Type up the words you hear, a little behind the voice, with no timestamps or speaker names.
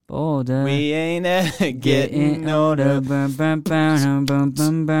Older. We ain't getting older. Bum, bum, bum, bum, bum,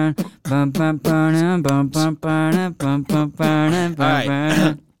 bum, bum, bum, bum, bum, bum, bum, bum, bum, bum,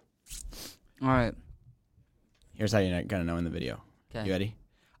 right. All right. Here's how you're gonna know in the video. Okay. You ready?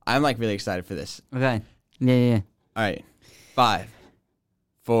 I'm like really excited for this. Okay. Yeah. All right. 5,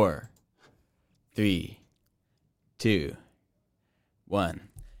 4, 3, 2, 1.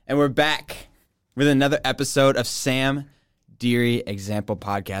 And we're back with another episode of Sam Deary Example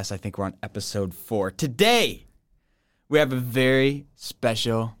Podcast. I think we're on episode 4. Today, we have a very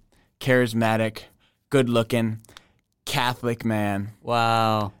special, charismatic, good-looking Catholic man.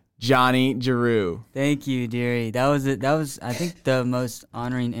 Wow. Johnny Giroux. Thank you, dearie. That was I think the most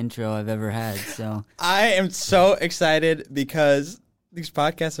honoring intro I've ever had. So I am so excited because these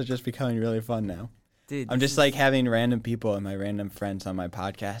podcasts are just becoming really fun now. dude, I'm just like having random people and my random friends on my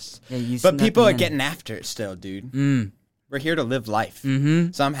podcast. Yeah, but people are getting after it still, dude. We're here to live life.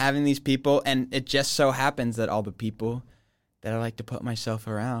 Mm-hmm. So I'm having these people, and it just so happens that all the people that I like to put myself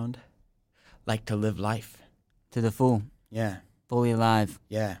around like to live life. To the full. Yeah. Fully alive.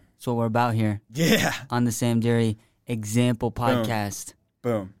 Yeah. That's what we're about here. Yeah. On the Sam Deary Example Podcast.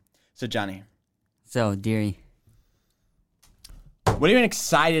 Boom. So, Johnny. So, dearie. What are you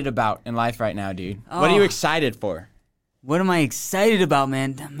excited about in life right now, dude? What are you excited for? What am I excited about,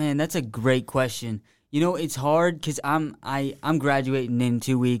 man? Man, that's a great question. You know, it's hard because I'm graduating in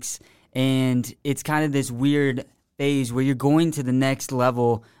 2 weeks, and it's kind of this weird phase where you're going to the next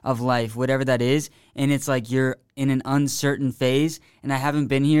level of life, whatever that is, and it's like you're in an uncertain phase, and I haven't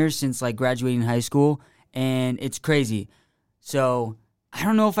been here since like graduating high school, and it's crazy. So I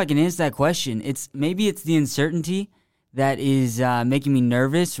don't know if I can answer that question. Maybe it's the uncertainty that is making me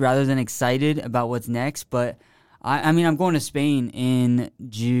nervous rather than excited about what's next, but I mean, I'm going to Spain in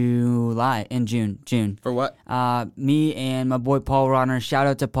June. For what? Me and my boy Paul Ronner. Shout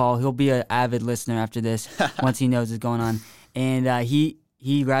out to Paul. He'll be an avid listener after this once he knows what's going on. And he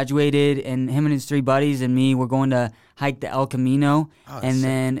graduated, and him and his 3 buddies and me, we're going to hike the El Camino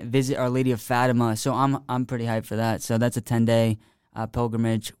then visit Our Lady of Fatima. So I'm pretty hyped for that. So that's a 10-day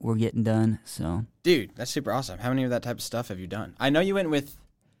pilgrimage we're getting done. So, dude, that's super awesome. How many of that type of stuff have you done? I know you went with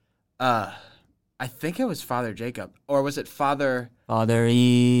I think it was Father Jacob, or was it Father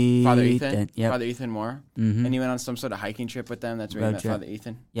Ethan? Yep. Father Ethan Moore. Mm-hmm. And you went on some sort of hiking trip with them. That's where you met Father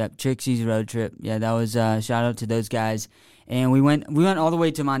Ethan. Yep, Trixie's road trip. Yeah, that was shout out to those guys. And we went all the way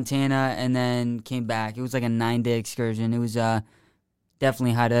to Montana and then came back. It was like a 9-day excursion. It was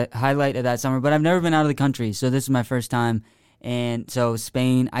definitely highlight of that summer. But I've never been out of the country, so this is my first time. And so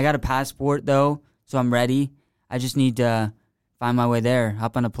Spain, I got a passport though, so I'm ready. I just need to find my way there,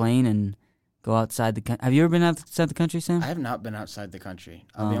 hop on a plane and go outside the country. Have you ever been outside the country, Sam? I have not been outside the country.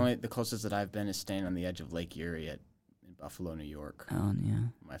 The closest that I've been is staying on the edge of Lake Erie in Buffalo, New York. Oh, yeah.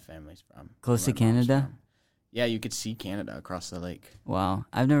 My family's from. Close to Canada? Yeah, you could see Canada across the lake. Wow.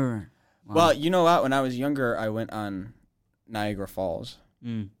 I've never... Wow. Well, you know what? When I was younger, I went on Niagara Falls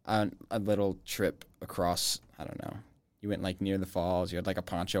on a little trip across, I don't know. You went like near the falls. You had like a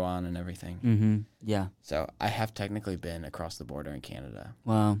poncho on and everything. Mm-hmm. Yeah. So I have technically been across the border in Canada.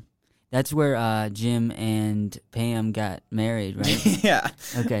 Wow. That's where Jim and Pam got married, right? Yeah.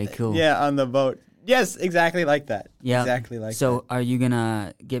 Okay, cool. Yeah, on the boat. Yes, exactly like that. Yeah. Exactly like that. So are you going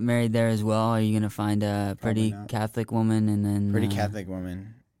to get married there as well? Are you going to find a pretty Catholic woman and then... Pretty Catholic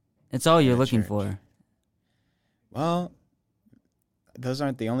woman. It's all you're looking church. for. Well, those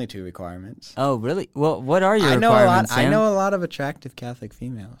aren't the only 2 requirements. Oh, really? Well, what are your requirements, Sam? I know a lot of attractive Catholic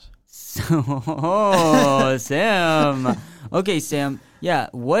females. So, Sam. Okay, Sam. Yeah,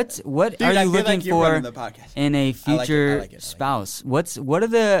 what Dude, are you looking for in a future spouse? Let's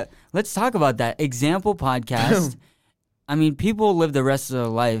talk about that. Example podcast. I mean, people live the rest of their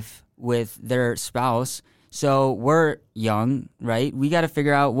life with their spouse. So we're young, right? We got to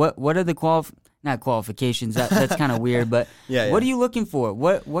figure out what are the not qualifications. That's kind of weird, but what are you looking for?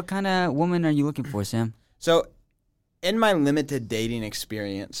 What kind of woman are you looking for, Sam? So, in my limited dating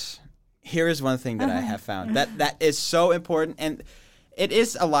experience, here is one thing that I have found that is so important, and it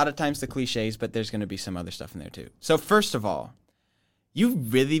is a lot of times the cliches, but there's going to be some other stuff in there too. So first of all, you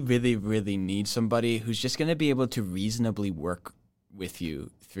really, really, really need somebody who's just going to be able to reasonably work with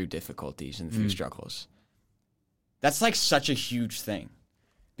you through difficulties and through struggles. That's like such a huge thing.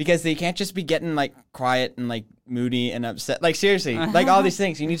 Because they can't just be getting like quiet and like moody and upset. Like seriously, like all these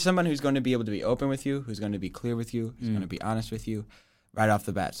things. You need someone who's going to be able to be open with you, who's going to be clear with you, who's going to be honest with you right off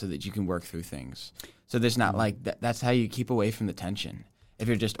the bat so that you can work through things. So there's not like, that's how you keep away from the tension if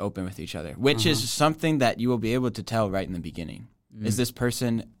you're just open with each other, which is something that you will be able to tell right in the beginning. Is this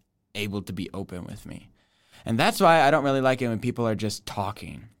person able to be open with me? And that's why I don't really like it when people are just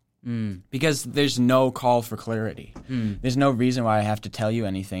talking. Because there's no call for clarity. There's no reason why I have to tell you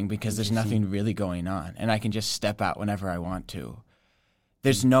anything because there's nothing really going on. And I can just step out whenever I want to.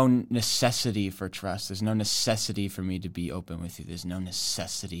 There's no necessity for trust. There's no necessity for me to be open with you. There's no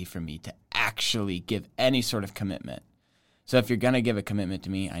necessity for me to actually give any sort of commitment. So if you're going to give a commitment to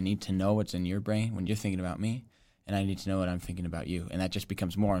me, I need to know what's in your brain when you're thinking about me, and I need to know what I'm thinking about you. And that just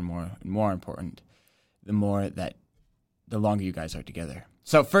becomes more and more and more important the longer you guys are together.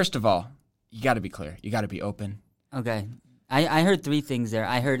 So first of all, you got to be clear. You got to be open. Okay. I heard three things there.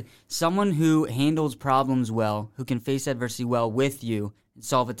 I heard someone who handles problems well, who can face adversity well with you and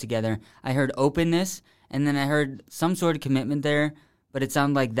solve it together. I heard openness, and then I heard some sort of commitment there, but it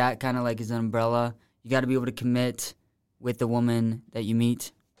sounded like that kind of like is an umbrella. You got to be able to commit with the woman that you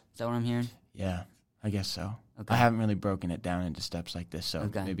meet. Is that what I'm hearing? Yeah, I guess so. Okay. I haven't really broken it down into steps like this, so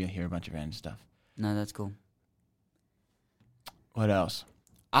maybe you'll hear a bunch of random stuff. No, that's cool. What else?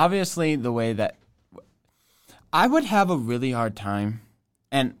 Obviously, the way that I would have a really hard time,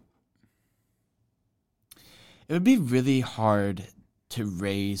 and it would be really hard to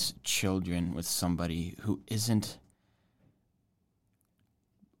raise children with somebody who isn't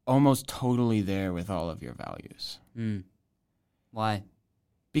almost totally there with all of your values. Why?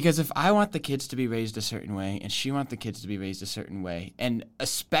 Because if I want the kids to be raised a certain way and she wants the kids to be raised a certain way, and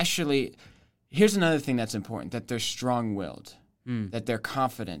especially, here's another thing that's important, that they're strong-willed, that they're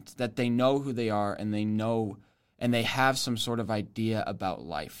confident, that they know who they are and they have some sort of idea about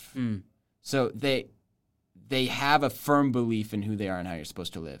life. So they have a firm belief in who they are and how you're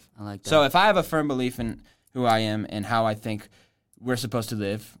supposed to live. I like that. So if I have a firm belief in who I am and how I think we're supposed to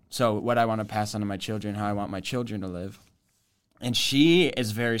live, so what I want to pass on to my children, how I want my children to live, and she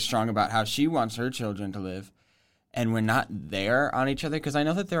is very strong about how she wants her children to live, and we're not there on each other, because I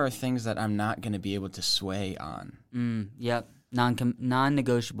know that there are things that I'm not going to be able to sway on. Yep.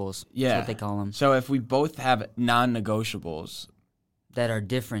 Non-negotiables. Yeah. That's what they call them. So if we both have non-negotiables That are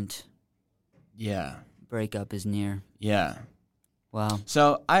different. Yeah. Breakup is near. Yeah. Wow.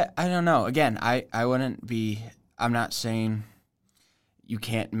 So I don't know. Again, I wouldn't be, I'm not saying you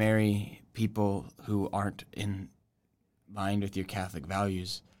can't marry people who aren't in line with your Catholic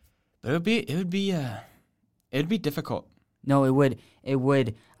values, but it would be difficult. No, it would. It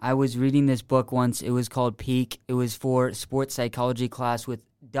would. I was reading this book once. It was called Peak. It was for sports psychology class with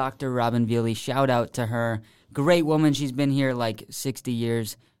Dr. Robin Veely. Shout out to her. Great woman. She's been here like 60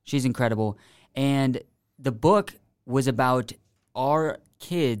 years. She's incredible. And the book was about our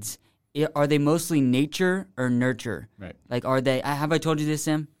kids. Are they mostly nature or nurture? Right. Like, are they? Have I told you this,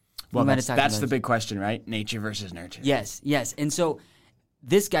 Sam? Well, that's the big question, right? Nature versus nurture. Yes. And so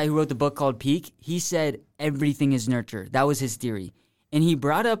this guy who wrote the book called Peak, he said everything is nurture. That was his theory. And he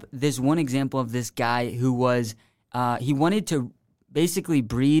brought up this one example of this guy who was, he wanted to basically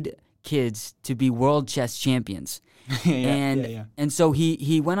breed kids to be world chess champions. And so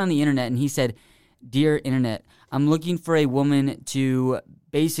he went on the internet and he said, "Dear internet, I'm looking for a woman to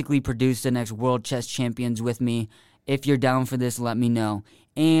basically produce the next world chess champions with me. If you're down for this, let me know."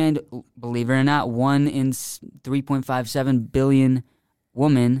 And believe it or not, 1 in 3.57 billion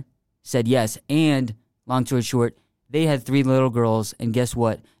women said yes. And long story short, they had 3 little girls, and guess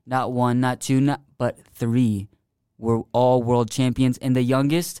what? Not 1, not 2, but 3 were all world champions, and the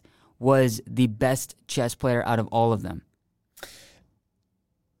youngest was the best chess player out of all of them.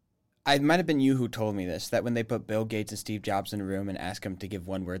 It might have been you who told me this, that when they put Bill Gates and Steve Jobs in a room and asked them to give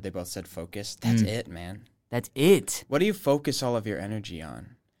one word, they both said focus. That's it, man. That's it. What do you focus all of your energy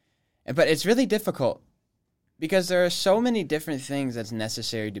on? But it's really difficult because there are so many different things that's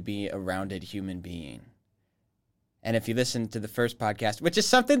necessary to be a rounded human being. And if you listen to the first podcast, which is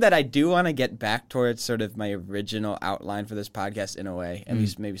something that I do want to get back towards sort of my original outline for this podcast in a way, at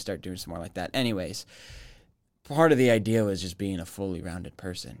least maybe start doing some more like that. Anyways, part of the idea was just being a fully rounded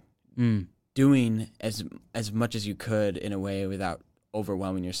person. Doing as much as you could in a way without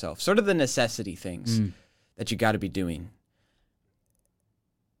overwhelming yourself. Sort of the necessity things that you got to be doing.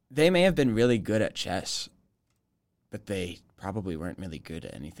 They may have been really good at chess, but they probably weren't really good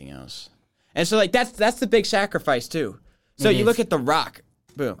at anything else. And so, like, that's the big sacrifice, too. So you look at The Rock.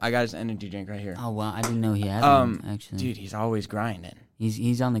 Boom. I got his energy drink right here. Oh, wow. I didn't know he had one, actually. Dude, he's always grinding.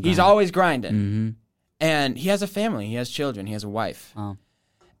 He's on the grind. He's always grinding. And he has a family. He has children. He has a wife. Oh.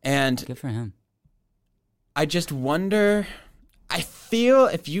 And good for him. I just wonder, I feel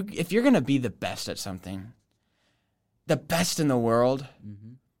if you're going to be the best at something, the best in the world,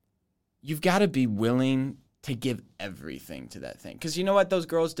 you've got to be willing to give everything to that thing. Because you know what those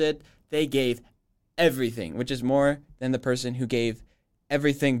girls did? They gave everything, which is more than the person who gave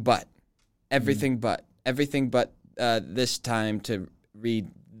everything but this time to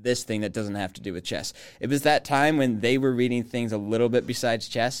read this thing that doesn't have to do with chess. It was that time when they were reading things a little bit besides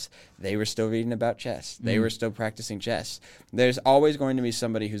chess. They were still reading about chess. They were still practicing chess. There's always going to be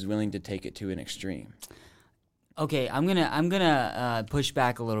somebody who's willing to take it to an extreme. Okay, I'm gonna push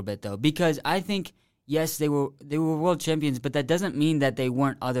back a little bit though, because I think yes, they were world champions, but that doesn't mean that they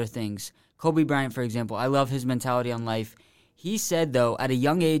weren't other things. Kobe Bryant, for example, I love his mentality on life. He said though, at a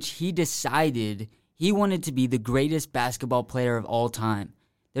young age, he decided he wanted to be the greatest basketball player of all time.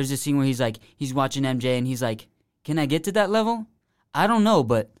 There's a scene where he's watching MJ and he's like, "Can I get to that level? I don't know,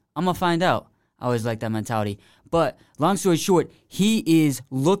 but I'm gonna find out." I always like that mentality. But long story short, he is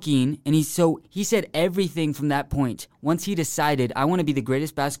looking, and he said everything from that point. Once he decided, I want to be the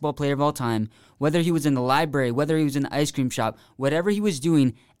greatest basketball player of all time, whether he was in the library, whether he was in the ice cream shop, whatever he was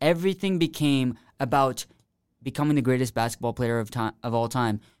doing, everything became about becoming the greatest basketball player of all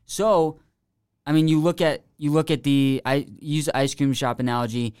time. So, I mean, you look at I use the ice cream shop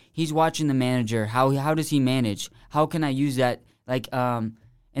analogy. He's watching the manager. How does he manage? How can I use that?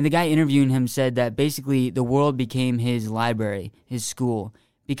 And the guy interviewing him said that basically the world became his library, his school.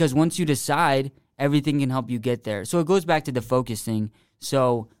 Because once you decide, everything can help you get there. So it goes back to the focus thing.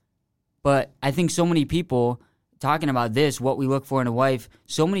 But I think so many people, talking about this, what we look for in a wife,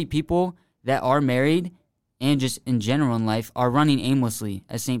 so many people that are married and just in general in life are running aimlessly,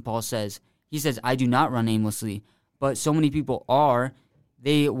 as St. Paul says. He says, I do not run aimlessly. But so many people are.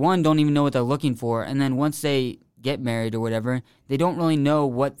 They, one, don't even know what they're looking for. And then once they get married or whatever, they don't really know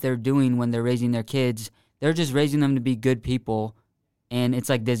what they're doing when they're raising their kids. They're just raising them to be good people. And it's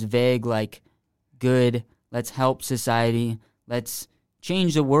like this vague, good, let's help society, let's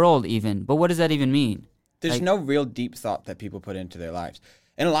change the world even. But what does that even mean? There's no real deep thought that people put into their lives.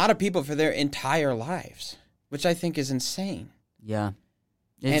 And a lot of people for their entire lives, which I think is insane. Yeah,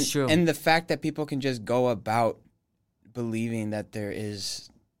 it's true. And the fact that people can just go about believing that there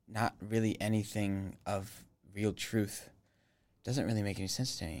is not really anything of real truth doesn't really make any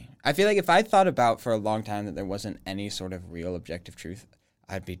sense to me. I feel like if I thought about for a long time that there wasn't any sort of real objective truth,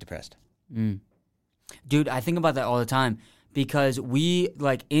 I'd be depressed. Dude, I think about that all the time because we,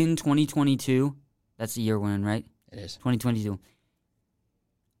 in 2022, that's the year we're in, right? It is. 2022.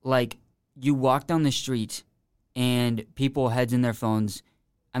 You walk down the street and people heads in their phones.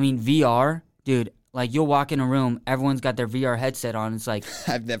 I mean, VR, dude, you'll walk in a room, everyone's got their VR headset on. It's like...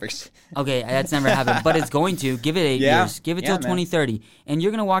 I've never... Okay, that's never happened, but it's going to. Give it 8 years. Give it till 2030. And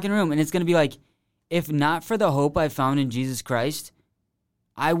you're going to walk in a room, and it's going to be like, if not for the hope I found in Jesus Christ,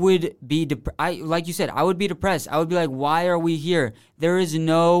 I would be... like you said, I would be depressed. I would be like, why are we here? There's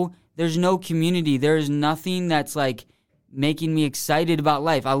no community. There's nothing that's, making me excited about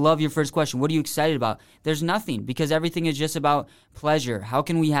life. I love your first question. What are you excited about? There's nothing, because everything is just about pleasure. How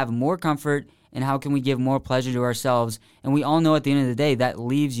can we have more comfort, and how can we give more pleasure to ourselves? And we all know at the end of the day that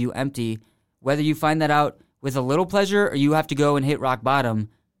leaves you empty. Whether you find that out with a little pleasure or you have to go and hit rock bottom,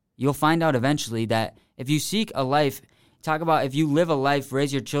 you'll find out eventually that if you seek a life, talk about if you live a life,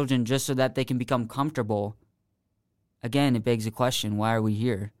 raise your children just so that they can become comfortable, again, it begs the question, why are we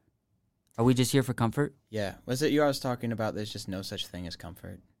here? Are we just here for comfort? Yeah. Was it you I was talking about there's just no such thing as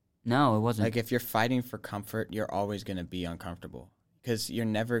comfort? No, it wasn't. If you're fighting for comfort, you're always going to be uncomfortable. Because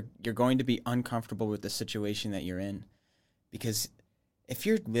you're going to be uncomfortable with the situation that you're in. Because if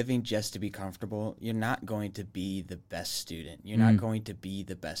you're living just to be comfortable, you're not going to be the best student. You're not going to be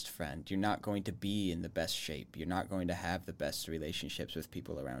the best friend. You're not going to be in the best shape. You're not going to have the best relationships with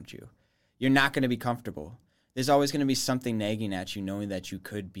people around you. You're not going to be comfortable. There's always going to be something nagging at you, knowing that you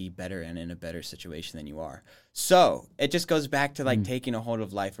could be better and in a better situation than you are. So it just goes back to taking a hold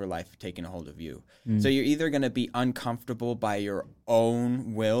of life or life taking a hold of you. So you're either going to be uncomfortable by your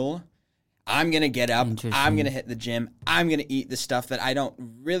own will. I'm going to get up. I'm going to hit the gym. I'm going to eat the stuff that I don't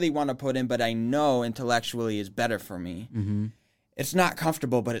really want to put in, but I know intellectually is better for me. It's not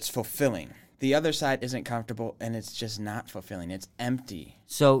comfortable, but it's fulfilling. The other side isn't comfortable, and it's just not fulfilling. It's empty.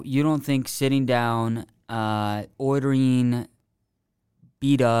 So you don't think sitting down, ordering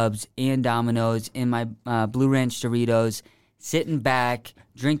B-dubs and Domino's in my Blue Ranch Doritos, sitting back,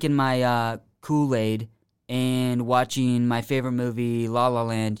 drinking my Kool-Aid, and watching my favorite movie, La La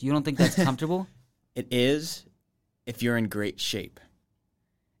Land, you don't think that's comfortable? It is if you're in great shape.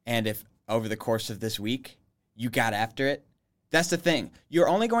 And if over the course of this week you got after it. That's the thing. You're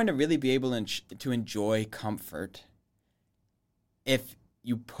only going to really be able to enjoy comfort if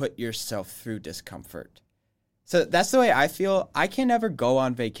you put yourself through discomfort. So that's the way I feel. I can never go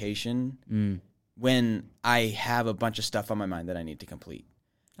on vacation when I have a bunch of stuff on my mind that I need to complete.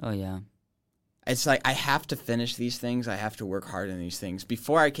 Oh, yeah. It's like I have to finish these things. I have to work hard on these things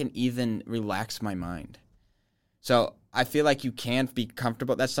before I can even relax my mind. So I feel like you can be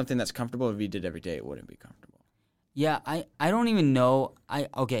comfortable. That's something that's comfortable. If you did every day, it wouldn't be comfortable. Yeah, I don't even know.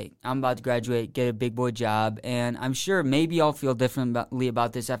 I'm about to graduate, get a big boy job, and I'm sure maybe I'll feel differently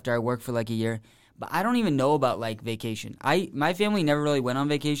about this after I work for like a year. But I don't even know about like vacation. My family never really went on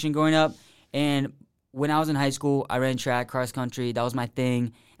vacation growing up, and when I was in high school, I ran track, cross country. That was my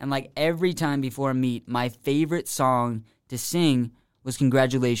thing. And like every time before a meet, my favorite song to sing was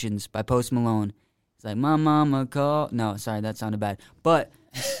 "Congratulations" by Post Malone. It's like my mama called. No, sorry, that sounded bad. But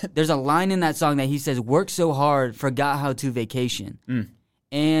there's a line in that song that he says, "Worked so hard, forgot how to vacation."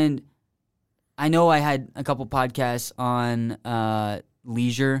 And I know I had a couple podcasts on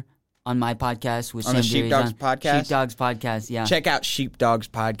leisure on my podcast with on Sam the Sheepdogs podcast. Sheepdogs podcast, yeah. Check out Sheepdogs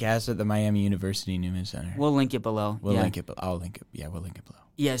podcast at the Miami University Newman Center. We'll link it below. We'll link it. I'll link it. Yeah, we'll link it below.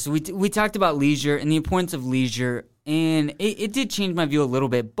 Yeah, so we talked about leisure and the importance of leisure, and it did change my view a little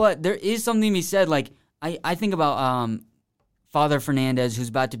bit. But there is something to be said. Like I think about Father Fernandez, who's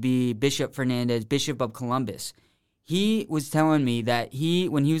about to be Bishop Fernandez, Bishop of Columbus. He was telling me that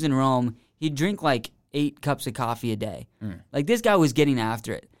when he was in Rome, he'd drink like 8 cups of coffee a day. Like this guy was getting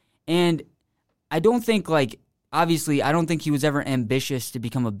after it. And I don't think obviously I don't think he was ever ambitious to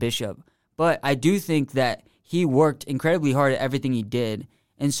become a bishop. But I do think that he worked incredibly hard at everything he did.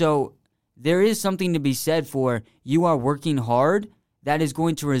 And so there is something to be said for you are working hard that is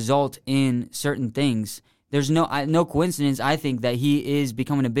going to result in certain things. There's no coincidence, I think, that he is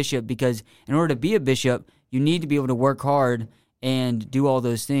becoming a bishop because in order to be a bishop, you need to be able to work hard and do all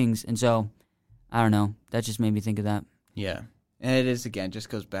those things. And so, I don't know. That just made me think of that. Yeah. And it is, again, just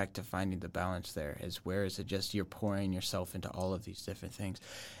goes back to finding the balance there. Where is it just you're pouring yourself into all of these different things?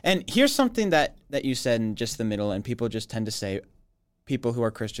 And here's something that you said in just the middle, and people just tend to say, people who are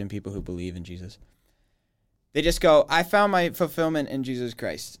Christian, people who believe in Jesus, they just go, I found my fulfillment in Jesus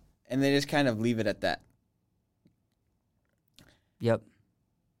Christ. And they just kind of leave it at that. Yep.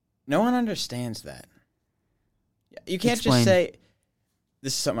 No one understands that. You can't Explain. just say,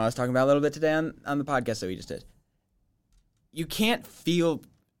 this is something I was talking about a little bit today on the podcast that we just did. You can't feel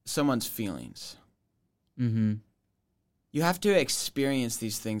someone's feelings. Mm-hmm. You have to experience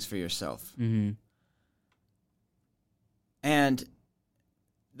these things for yourself. Mm-hmm. And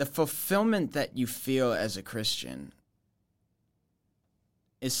the fulfillment that you feel as a Christian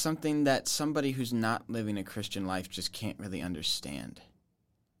is something that somebody who's not living a Christian life just can't really understand.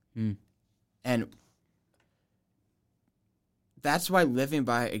 And that's why living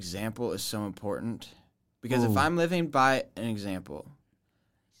by example is so important. Because if I'm living by an example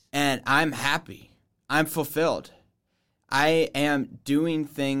and I'm happy, I'm fulfilled, I am doing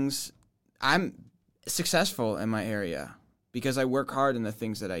things, I'm successful in my area because I work hard in the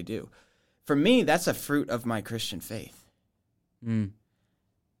things that I do. For me, that's a fruit of my Christian faith.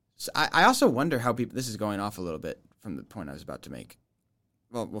 So I also wonder how people, this is going off a little bit from the point I was about to make.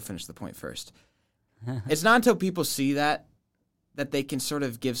 Well, we'll finish the point first. It's not until people see that they can sort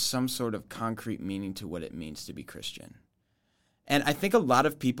of give some sort of concrete meaning to what it means to be Christian. And I think a lot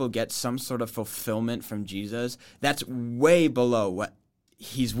of people get some sort of fulfillment from Jesus that's way below what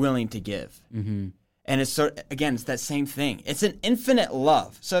he's willing to give. Mm-hmm. And it's it's that same thing. It's an infinite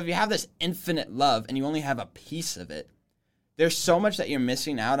love. So if you have this infinite love and you only have a piece of it, there's so much that you're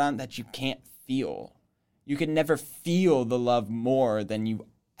missing out on that you can't feel. You can never feel the love more than you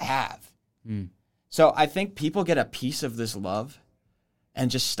have. So I think people get a piece of this love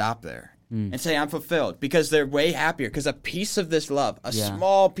and just stop there and say, I'm fulfilled, because they're way happier. Because a piece of this love,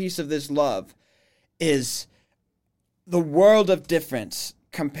 small piece of this love, is the world of difference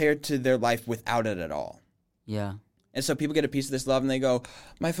compared to their life without it at all. Yeah. And so people get a piece of this love and they go,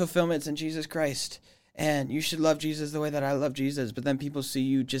 my fulfillment's in Jesus Christ. And you should love Jesus the way that I love Jesus. But then people see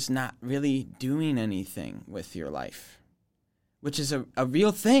you just not really doing anything with your life, which is a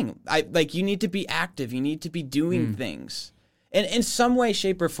real thing. You need to be active. You need to be doing things in some way,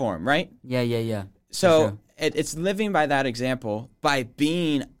 shape, or form, right? Yeah. So it's living by that example, by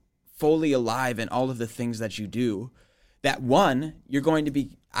being fully alive in all of the things that you do, that one, you're going to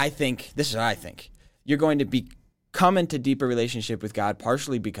be, you're going to come into deeper relationship with God,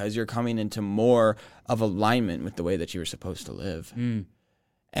 partially because you're coming into more of alignment with the way that you were supposed to live.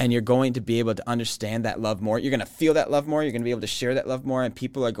 And you're going to be able to understand that love more. You're going to feel that love more. You're going to be able to share that love more. And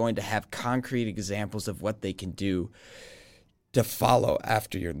people are going to have concrete examples of what they can do to follow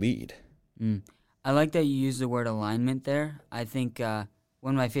after your lead. I like that you use the word alignment there. I think one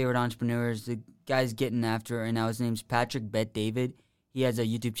of my favorite entrepreneurs, the guy's getting after it right now, his name's Patrick Bet-David. He has a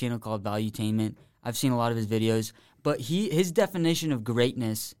YouTube channel called Valuetainment. I've seen a lot of his videos. But his definition of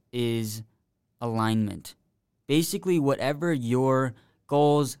greatness is alignment. Basically, whatever your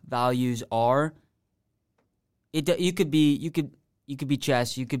goals, values are, You could be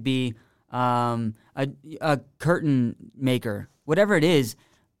chess. You could be a curtain maker. Whatever it is,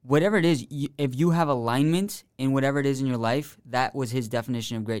 if you have alignment in whatever it is in your life, that was his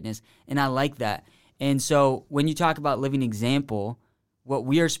definition of greatness, and I like that. And so when you talk about living example, what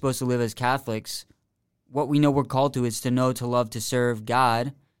we are supposed to live as Catholics, what we know we're called to is to know, to love, to serve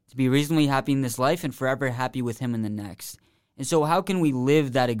God, to be reasonably happy in this life and forever happy with him in the next. And so how can we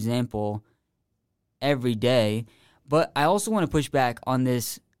live that example every day? But I also want to push back on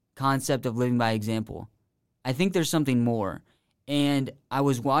this concept of living by example. I think there's something more. And I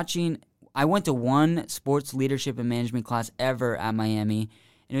went to one sports leadership and management class ever at Miami,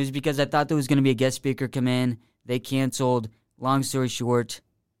 and it was because I thought there was going to be a guest speaker come in. They canceled. Long story short,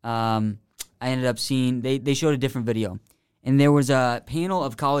 I ended up seeing, they showed a different video. And there was a panel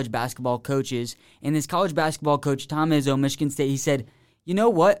of college basketball coaches, and this college basketball coach, Tom Izzo, Michigan State, he said, you know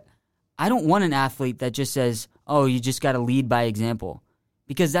what? I don't want an athlete that just says, oh, you just got to lead by example,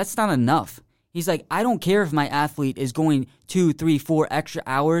 because that's not enough. He's like, I don't care if my athlete is going 2, 3, 4 extra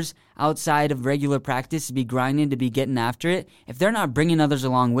hours outside of regular practice to be grinding, to be getting after it, if they're not bringing others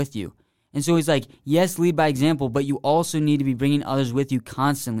along with you. And so he's like, yes, lead by example, but you also need to be bringing others with you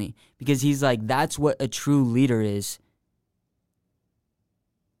constantly, because he's like, that's what a true leader is.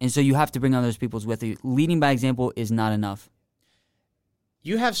 And so you have to bring others people's with you. Leading by example is not enough.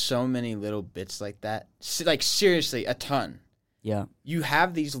 You have so many little bits like that. Like, seriously, a ton. Yeah. You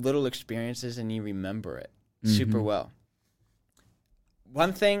have these little experiences and you remember it super well.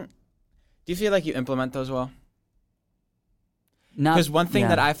 One thing, do you feel like you implement those well? Because one thing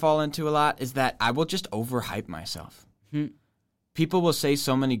that I fall into a lot is that I will just overhype myself. People will say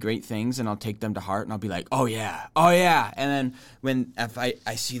so many great things, and I'll take them to heart, and I'll be like, oh, yeah. And then if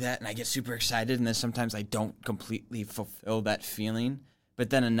I see that, and I get super excited, and then sometimes I don't completely fulfill that feeling,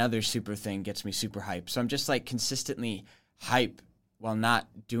 but then another super thing gets me super hyped. So I'm just, like, consistently hype while not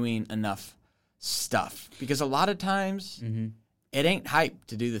doing enough stuff. Because a lot of times, it ain't hype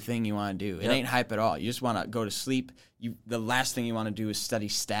to do the thing you want to do. It ain't hype at all. You just want to go to sleep. The last thing you want to do is study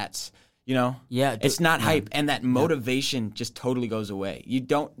stats. You know? Yeah. It's not hype, and that motivation just totally goes away.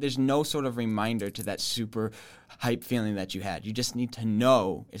 There's no sort of reminder to that super hype feeling that you had. You just need to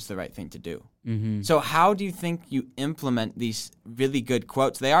know it's the right thing to do. So how do you think you implement these really good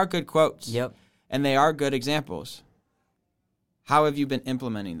quotes? They are good quotes. Yep. And they are good examples. How have you been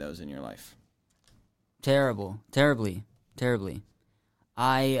implementing those in your life? Terribly.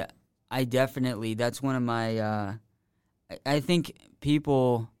 I definitely, that's one of my, I think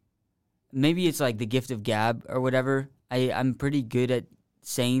people, maybe it's like the gift of gab or whatever. I'm pretty good at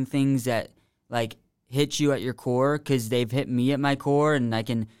saying things that like hit you at your core because they've hit me at my core, and I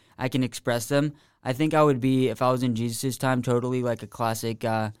can express them. I think I would be, if I was in Jesus' time, totally like a classic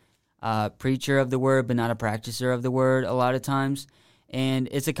preacher of the word, but not a practicer of the word a lot of times. And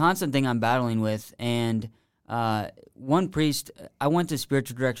it's a constant thing I'm battling with. And one priest, I went to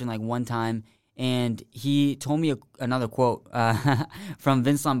spiritual direction like one time, and he told me another quote from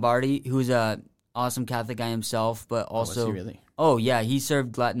Vince Lombardi, who's a awesome Catholic guy himself, but also... Was he really? Oh, yeah. He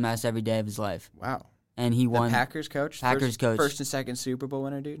served Latin Mass every day of his life. Wow. And he won... The Packers coach? First and second Super Bowl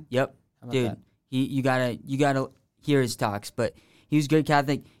winner, dude? Yep. Dude, that? You gotta hear his talks, but he was a great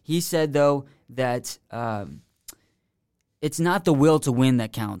Catholic. He said, though, that it's not the will to win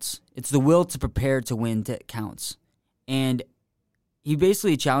that counts. It's the will to prepare to win that counts. And he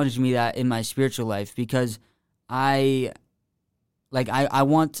basically challenged me that in my spiritual life, because I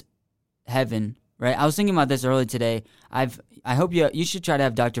want heaven, right? I was thinking about this earlier today. I hope you should try to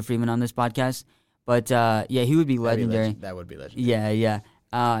have Dr. Freeman on this podcast. But yeah, he would be legendary. That would be legendary. Yeah.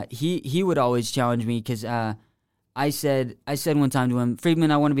 He would always challenge me, because I said one time to him,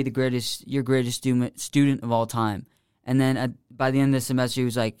 Freeman, I want to be your greatest student of all time. And then by the end of the semester, he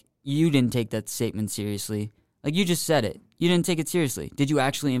was like, you didn't take that statement seriously. Like, you just said it. You didn't take it seriously. Did you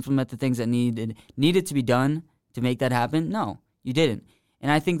actually implement the things that needed to be done to make that happen? No, you didn't.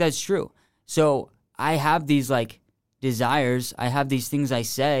 And I think that's true. So I have these, like, desires. I have these things I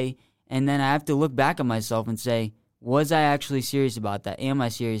say, and then I have to look back at myself and say, was I actually serious about that? Am I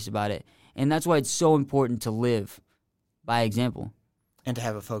serious about it? And that's why it's so important to live by example. And to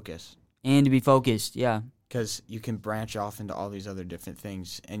have a focus. And to be focused, yeah. Because you can branch off into all these other different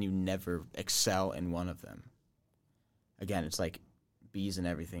things, and you never excel in one of them. Again, it's like B's in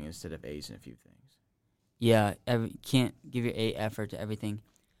everything instead of A's in a few things. Yeah, can't give your A effort to everything.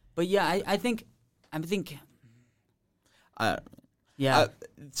 But yeah, I think. Yeah.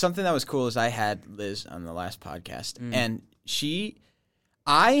 Something that was cool is I had Liz on the last podcast, and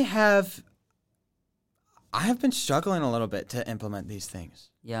I have been struggling a little bit to implement these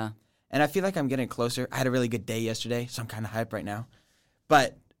things. Yeah. And I feel like I'm getting closer. I had a really good day yesterday, so I'm kind of hyped right now.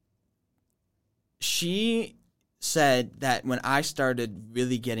 But she said that when I started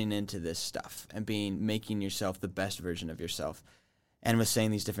really getting into this stuff and making yourself the best version of yourself and was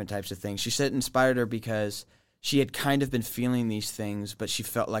saying these different types of things, she said it inspired her because she had kind of been feeling these things, but she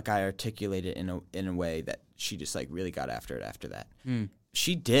felt like I articulated in a way that she just like really got after it after that.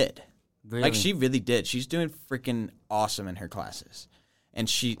 She did. Really? Like she really did. She's doing freaking awesome in her classes. And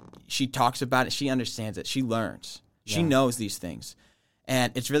she talks about it. She understands it. She learns. She knows these things.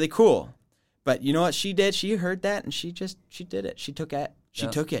 And it's really cool. But you know what she did? She heard that and she did it. She took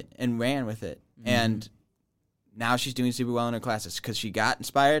it and ran with it. And now she's doing super well in her classes because she got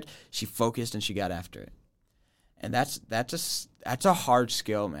inspired, she focused, and she got after it. And that's a hard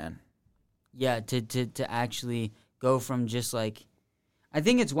skill, man. Yeah, to actually go from just like, I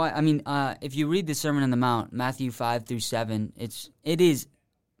think it's why, I mean, if you read the Sermon on the Mount, Matthew 5-7, it is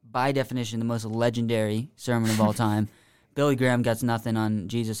by definition the most legendary sermon of all time. Billy Graham got nothing on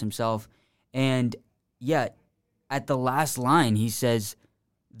Jesus himself. And yet, at the last line, he says,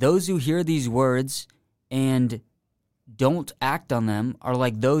 those who hear these words and don't act on them are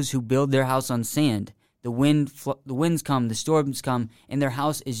like those who build their house on sand. The winds come, the storms come, and their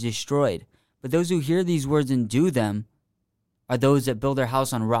house is destroyed. But those who hear these words and do them are those that build their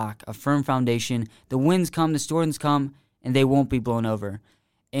house on rock, a firm foundation. The winds come, the storms come, and they won't be blown over.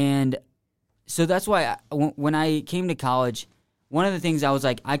 And so that's why when I came to college, one of the things I was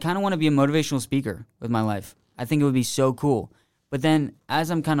like, I kind of want to be a motivational speaker with my life. I think it would be so cool. But then as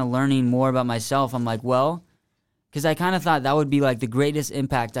I'm kind of learning more about myself, I'm like, well, because I kind of thought that would be like the greatest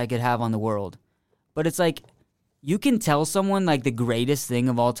impact I could have on the world. But it's like, you can tell someone like the greatest thing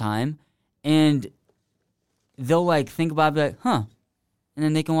of all time, and they'll like think about it, be like, huh, and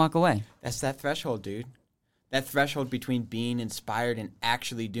then they can walk away. That's that threshold, dude. That threshold between being inspired and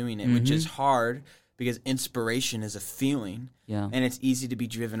actually doing it, which is hard because inspiration is a feeling. Yeah. And it's easy to be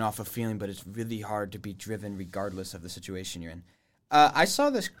driven off a feeling, but it's really hard to be driven regardless of the situation you're in. I saw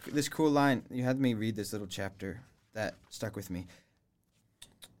this cool line. You had me read this little chapter that stuck with me.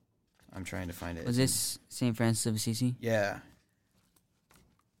 I'm trying to find it. Was this St. Francis of Assisi? Yeah.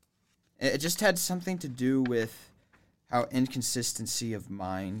 It just had something to do with how inconsistency of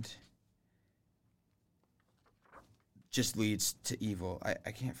mind just leads to evil.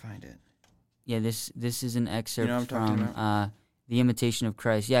 I can't find it. Yeah, this is an excerpt You know what I'm talking from about? The Imitation of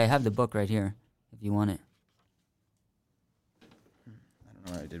Christ. Yeah, I have the book right here if you want it. I don't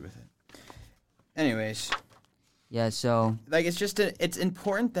know what I did with it. Anyways. Yeah, so Like, it's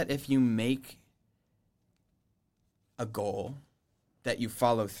important that if you make a goal, that you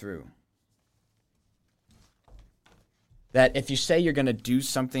follow through. That if you say you're going to do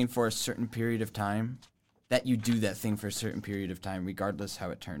something for a certain period of time, that you do that thing for a certain period of time, regardless how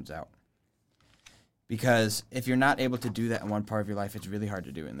it turns out. Because if you're not able to do that in one part of your life, it's really hard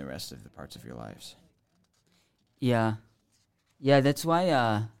to do it in the rest of the parts of your lives. yeah. Yeah, that's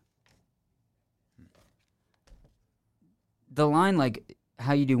why the line, like,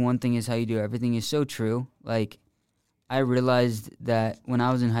 how you do one thing is how you do everything is so true. Like, I realized that when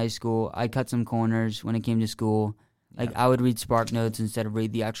I was in high school, I cut some corners when it came to school. Like, I would read Spark Notes instead of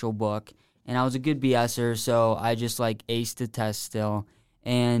read the actual book. And I was a good BSer, so I just, like, aced the test still.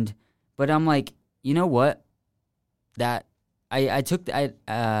 But I'm like, you know what? That I kept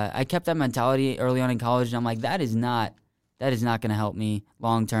that mentality early on in college, and I'm like, that is not going to help me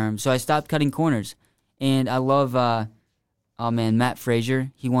long term. So I stopped cutting corners. And I love Matt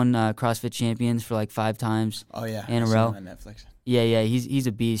Frazier. He won CrossFit Champions for like 5 times in a row. On Netflix. Yeah, he's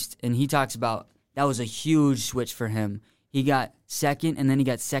a beast. And he talks about that was a huge switch for him. He got second, and then he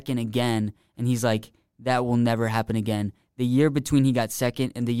got second again, and he's like, that will never happen again. The year between he got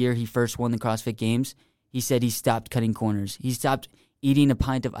second and the year he first won the CrossFit Games, he said he stopped cutting corners. He stopped eating a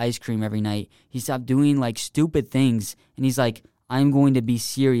pint of ice cream every night. He stopped doing like stupid things, and he's like, I'm going to be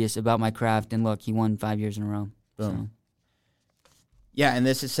serious about my craft. And look, he won 5 years in a row. Boom. So. Yeah, and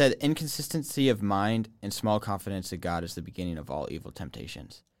this is said, inconsistency of mind and small confidence in God is the beginning of all evil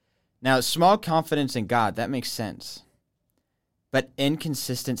temptations. Now, small confidence in God, that makes sense. But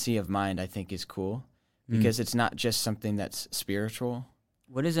inconsistency of mind, I think, is cool because it's not just something that's spiritual.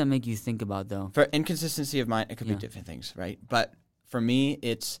 What does that make you think about, though? For inconsistency of mind, it could be different things, right? But for me,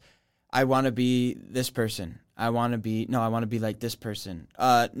 it's, I want to be this person. I want to be like this person.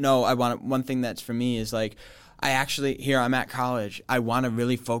 One thing that's for me is like, I'm at college. I want to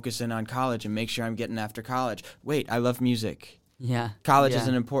really focus in on college and make sure I'm getting after college. Wait, I love music. Yeah. College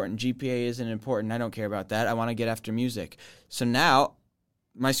isn't important. GPA isn't important. I don't care about that. I want to get after music. So now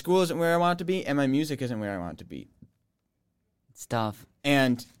my school isn't where I want it to be and my music isn't where I want it to be. It's tough.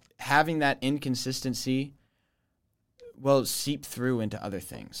 And having that inconsistency will seep through into other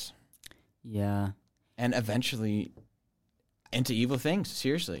things. Yeah. And eventually into evil things,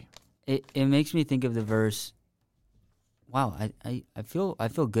 seriously. It makes me think of the verse. Wow, I feel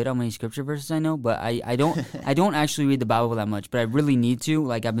good how many scripture verses I know, but I don't actually read the Bible that much, but I really need to.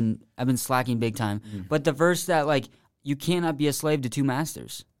 Like I've been slacking big time. But the verse that like you cannot be a slave to two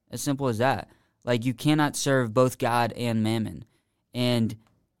masters. As simple as that. Like you cannot serve both God and mammon. And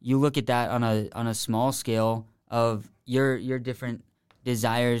you look at that on a small scale of your different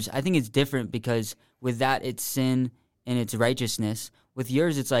desires. I think it's different because with that it's sin and it's righteousness. With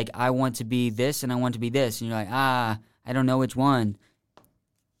yours it's like I want to be this and I want to be this, and you're like, I don't know which one.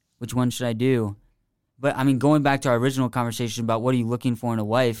 Which one should I do? But, I mean, going back to our original conversation about what are you looking for in a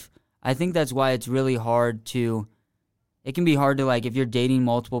wife, I think that's why it's really hard to... It can be hard to, like, if you're dating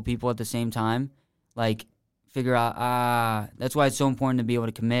multiple people at the same time, like, figure out, that's why it's so important to be able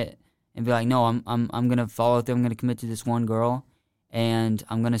to commit and be like, no, I'm going to follow through. I'm going to commit to this one girl, and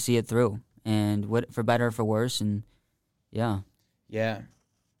I'm going to see it through. And what for better or for worse, and yeah. Yeah.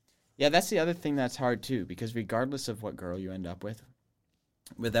 Yeah, that's the other thing that's hard, too, because regardless of what girl you end up with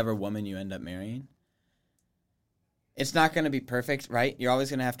whatever woman you end up marrying, it's not going to be perfect, right? You're always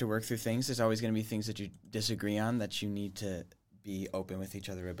going to have to work through things. There's always going to be things that you disagree on that you need to be open with each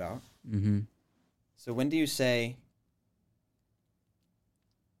other about. Mm-hmm. So when do you say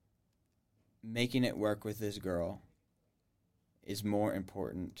making it work with this girl is more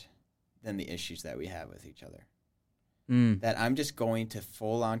important than the issues that we have with each other? That I'm just going to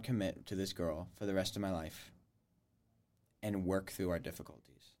full-on commit to this girl for the rest of my life and work through our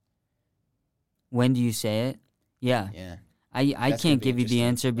difficulties. When do you say it? Yeah. Yeah. I can't give you the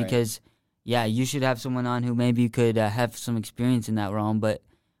answer because, yeah, you should have someone on who maybe could have some experience in that realm. But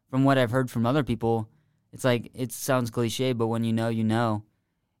from what I've heard from other people, it's like, it sounds cliche, but when you know, you know.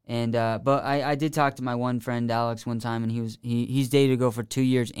 And but I did talk to my one friend, Alex, one time, and he's dated a girl for 2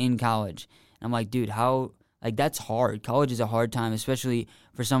 years in college. And I'm like, dude, how... Like, that's hard. College is a hard time, especially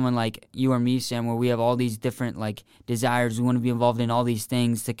for someone like you or me, Sam, where we have all these different, like, desires. We want to be involved in all these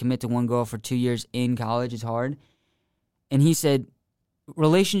things. To commit to one girl for 2 years in college is hard. And he said,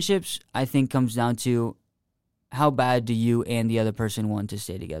 relationships, I think, comes down to how bad do you and the other person want to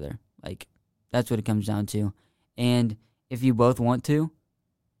stay together. Like, that's what it comes down to. And if you both want to,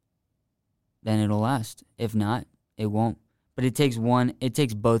 then it'll last. If not, it won't. But it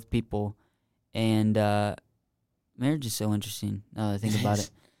takes both people. And, marriage is so interesting now that I think about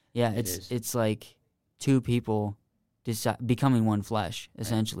it. Yeah, it's like two people becoming one flesh,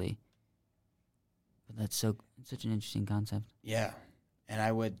 essentially. But that's such an interesting concept. Yeah, and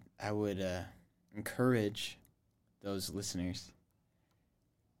I would encourage those listeners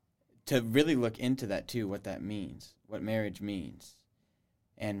to really look into that too, what that means, what marriage means,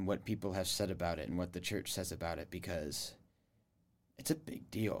 and what people have said about it and what the church says about it, because it's a big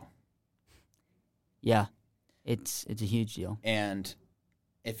deal. Yeah. It's a huge deal. And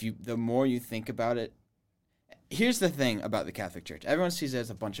the more you think about it, here's the thing about the Catholic Church. Everyone sees it as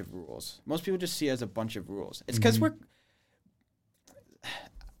a bunch of rules. Most people just see it as a bunch of rules. It's because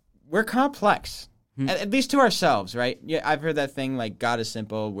we're complex, at least to ourselves, right? Yeah, I've heard that thing like God is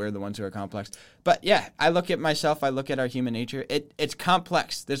simple, we're the ones who are complex. But yeah, I look at myself, I look at our human nature. It's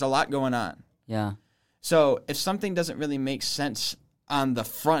complex. There's a lot going on. Yeah. So if something doesn't really make sense on the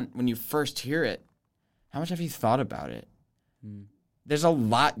front when you first hear it, how much have you thought about it? There's a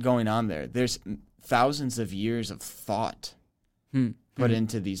lot going on there. There's thousands of years of thought put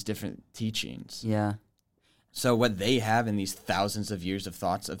into these different teachings. Yeah. So what they have in these thousands of years of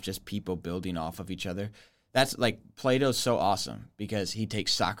thoughts of just people building off of each other, that's like Plato's so awesome because he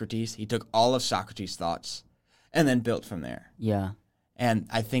took all of Socrates' thoughts and then built from there. Yeah. And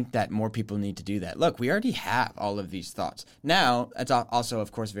I think that more people need to do that. Look, we already have all of these thoughts. Now, it's also,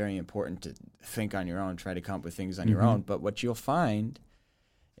 of course, very important to think on your own, try to come up with things on your own. But what you'll find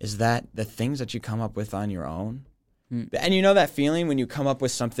is that the things that you come up with on your own, and you know that feeling when you come up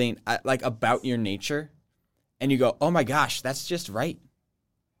with something like about your nature, and you go, oh my gosh, that's just right.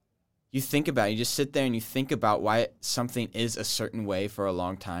 You think about it. You just sit there and you think about why something is a certain way for a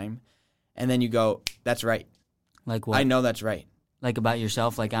long time, and then you go, that's right. Like what? I know that's right. Like about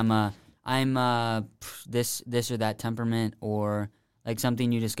yourself, like I'm this or that temperament, or like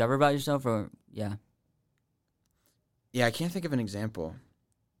something you discover about yourself, or yeah. Yeah, I can't think of an example.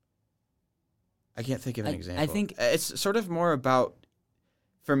 I think it's sort of more about,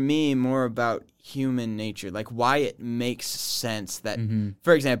 for me, more about human nature, like why it makes sense that,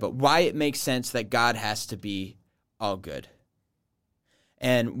 for example, why it makes sense that God has to be all good,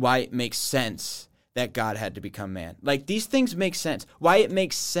 and why it makes sense that God had to become man. Like, these things make sense. Why it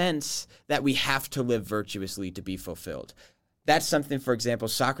makes sense that we have to live virtuously to be fulfilled. That's something, for example,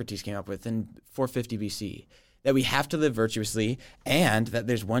 Socrates came up with in 450 BC, that we have to live virtuously and that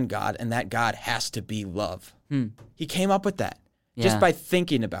there's one God and that God has to be love. He came up with that just by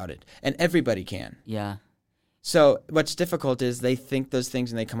thinking about it, and everybody can. Yeah. So what's difficult is they think those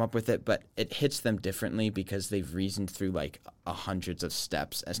things and they come up with it, but it hits them differently because they've reasoned through like hundreds of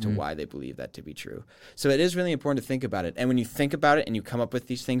steps as to why they believe that to be true. So it is really important to think about it. And when you think about it and you come up with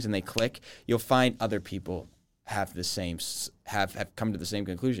these things and they click, you'll find other people have the same have come to the same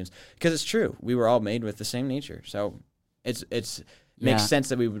conclusions, because it's true. We were all made with the same nature. So it's makes sense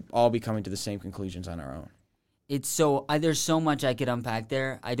that we would all be coming to the same conclusions on our own. It's so there's so much I could unpack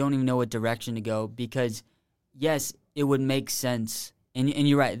there. I don't even know what direction to go, because yes, it would make sense, and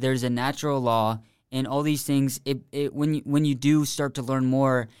you're right. There's a natural law, and all these things. When you do start to learn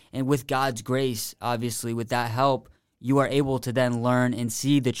more, and with God's grace, obviously, with that help, you are able to then learn and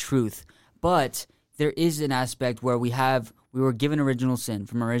see the truth. But there is an aspect where we were given original sin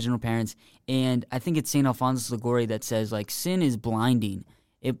from our original parents, and I think it's St. Alphonsus Liguori that says, like, sin is blinding.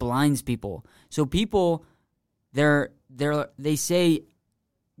 It blinds people. So people, they say,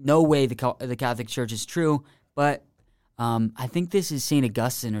 no way the Catholic Church is true. But I think this is St.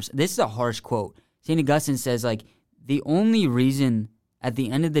 Augustine, or this is a harsh quote. St. Augustine says, like, the only reason at the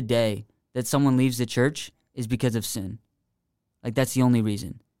end of the day that someone leaves the church is because of sin. Like, that's the only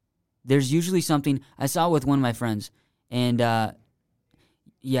reason. There's usually something. I saw it with one of my friends, and they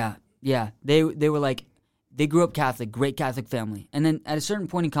were like, they grew up Catholic, great Catholic family. And then at a certain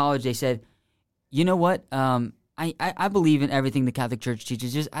point in college, they said, you know what, I believe in everything the Catholic Church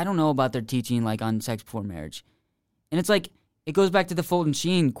teaches. Just I don't know about their teaching, like, on sex before marriage. And it's like, it goes back to the Fulton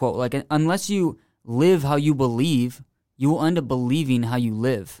Sheen quote, like, unless you live how you believe, you will end up believing how you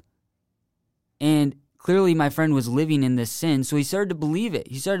live. And clearly my friend was living in this sin, so he started to believe it.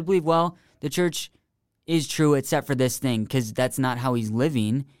 He started to believe, well, the church is true except for this thing, because that's not how he's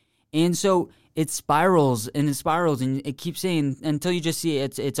living. And so it spirals, and it keeps saying, until you just see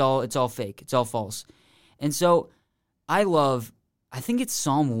it, it's all fake, it's all false. And so I think it's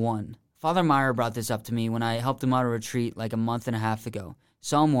Psalm 1. Father Meyer brought this up to me when I helped him out at a retreat like a month and a half ago.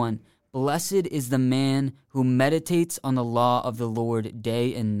 Psalm 1, blessed is the man who meditates on the law of the Lord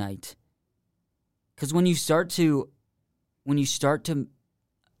day and night. Because when you start to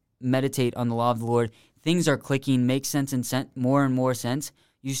meditate on the law of the Lord, things are clicking, make sense, and more and more sense.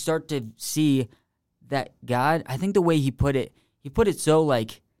 You start to see that God, I think the way he put it so,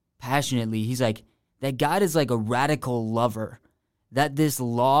 like, passionately. He's like, that God is like a radical lover. That this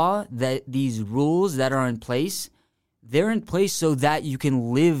law, that these rules that are in place, they're in place so that you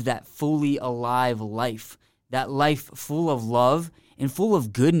can live that fully alive life. That life full of love and full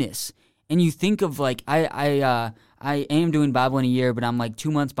of goodness. And you think of, like, I am doing Bible in a year, but I'm like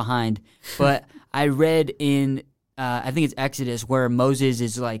 2 months behind. But I read in, I think it's Exodus, where Moses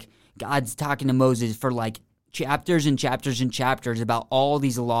is like, God's talking to Moses for like chapters and chapters and chapters about all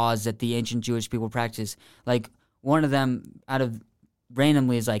these laws that the ancient Jewish people practice. Like, one of them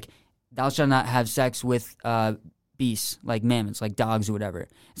randomly is like, thou shalt not have sex with beasts, like mammals, like dogs or whatever.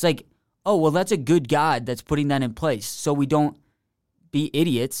 It's like, oh, well, that's a good God that's putting that in place so we don't be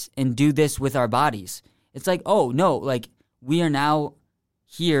idiots and do this with our bodies. It's like, oh, no, like, we are now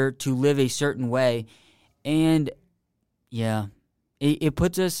here to live a certain way. And, yeah, it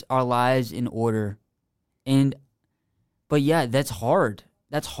puts our lives in order. But yeah, that's hard.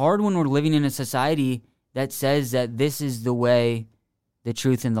 That's hard when we're living in a society that says that this is the way, the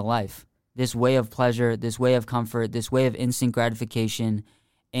truth, and the life. This way of pleasure, this way of comfort, this way of instant gratification,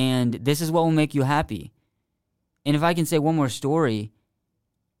 and this is what will make you happy. And if I can say one more story,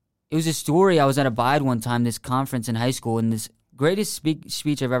 it was a story. I was at Abide one time, this conference in high school, and this greatest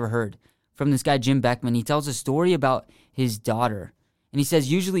speech I've ever heard from this guy, Jim Beckman. He tells a story about his daughter. And he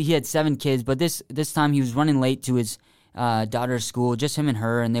says usually he had 7 kids, but this time he was running late to his daughter's school, just him and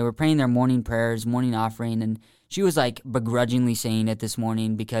her, and they were praying their morning prayers, morning offering, and she was like begrudgingly saying it this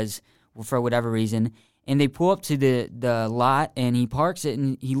morning because, for whatever reason. And they pull up to the lot, and he parks it,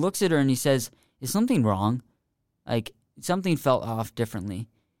 and he looks at her, and he says, is something wrong? Like, something felt off differently.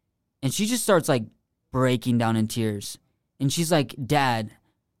 And she just starts like breaking down in tears. And she's like, Dad,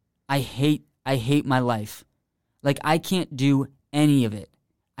 I hate my life. Like, I can't do any of it.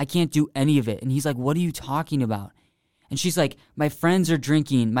 I can't do any of it. And he's like, what are you talking about? And she's like, my friends are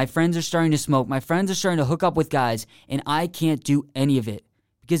drinking. My friends are starting to smoke. My friends are starting to hook up with guys. And I can't do any of it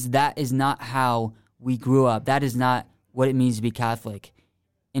because that is not how we grew up. That is not what it means to be Catholic.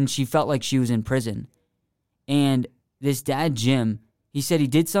 And she felt like she was in prison. And this dad, Jim, he said he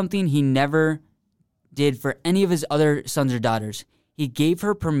did something he never did for any of his other sons or daughters. He gave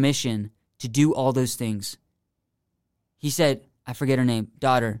her permission to do all those things. He said, I forget her name,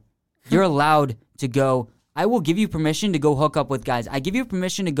 daughter, you're allowed to go. I will give you permission to go hook up with guys. I give you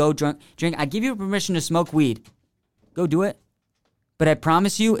permission to go drink. I give you permission to smoke weed. Go do it. But I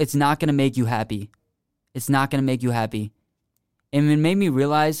promise you, it's not going to make you happy. It's not going to make you happy. And it made me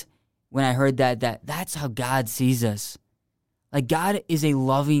realize when I heard that that's how God sees us. Like, God is a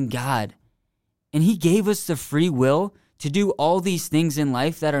loving God. And he gave us the free will to do all these things in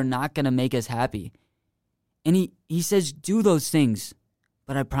life that are not going to make us happy. And he says, do those things.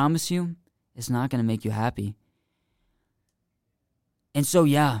 But I promise you, it's not going to make you happy. And so,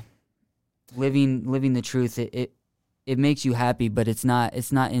 yeah, living the truth, it makes you happy, but it's not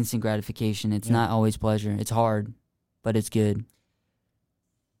instant gratification. It's not always pleasure. It's hard, but it's good.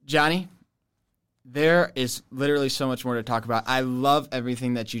 Johnny, there is literally so much more to talk about. I love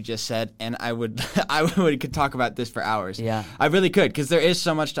everything that you just said, and I could talk about this for hours. Yeah. I really could, because there is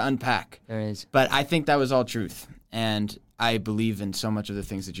so much to unpack. There is. But I think that was all truth, and I believe in so much of the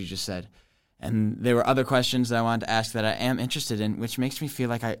things that you just said. And there were other questions that I wanted to ask that I am interested in, which makes me feel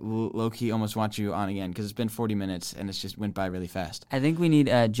like I low-key almost want you on again, because it's been 40 minutes, and it's just went by really fast. I think we need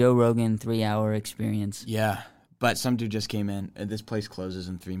a Joe Rogan 3-hour experience. Yeah, but some dude just came in, and this place closes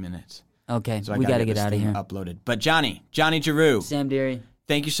in 3 minutes. Okay, So we got to get out of here. Uploaded. But Johnny Giroux. Sam Deary.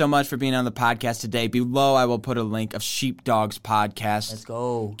 Thank you so much for being on the podcast today. Below, I will put a link of Sheepdog's podcast. Let's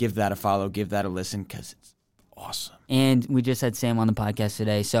go. Give that a follow. Give that a listen, because it's awesome. And we just had Sam on the podcast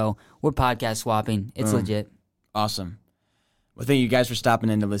today, so we're podcast swapping. It's legit. Awesome. Well, thank you guys for stopping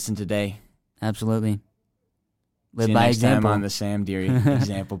in to listen today. Absolutely. Live See you by next example. time on the Sam Deary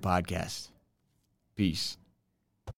Example Podcast. Peace.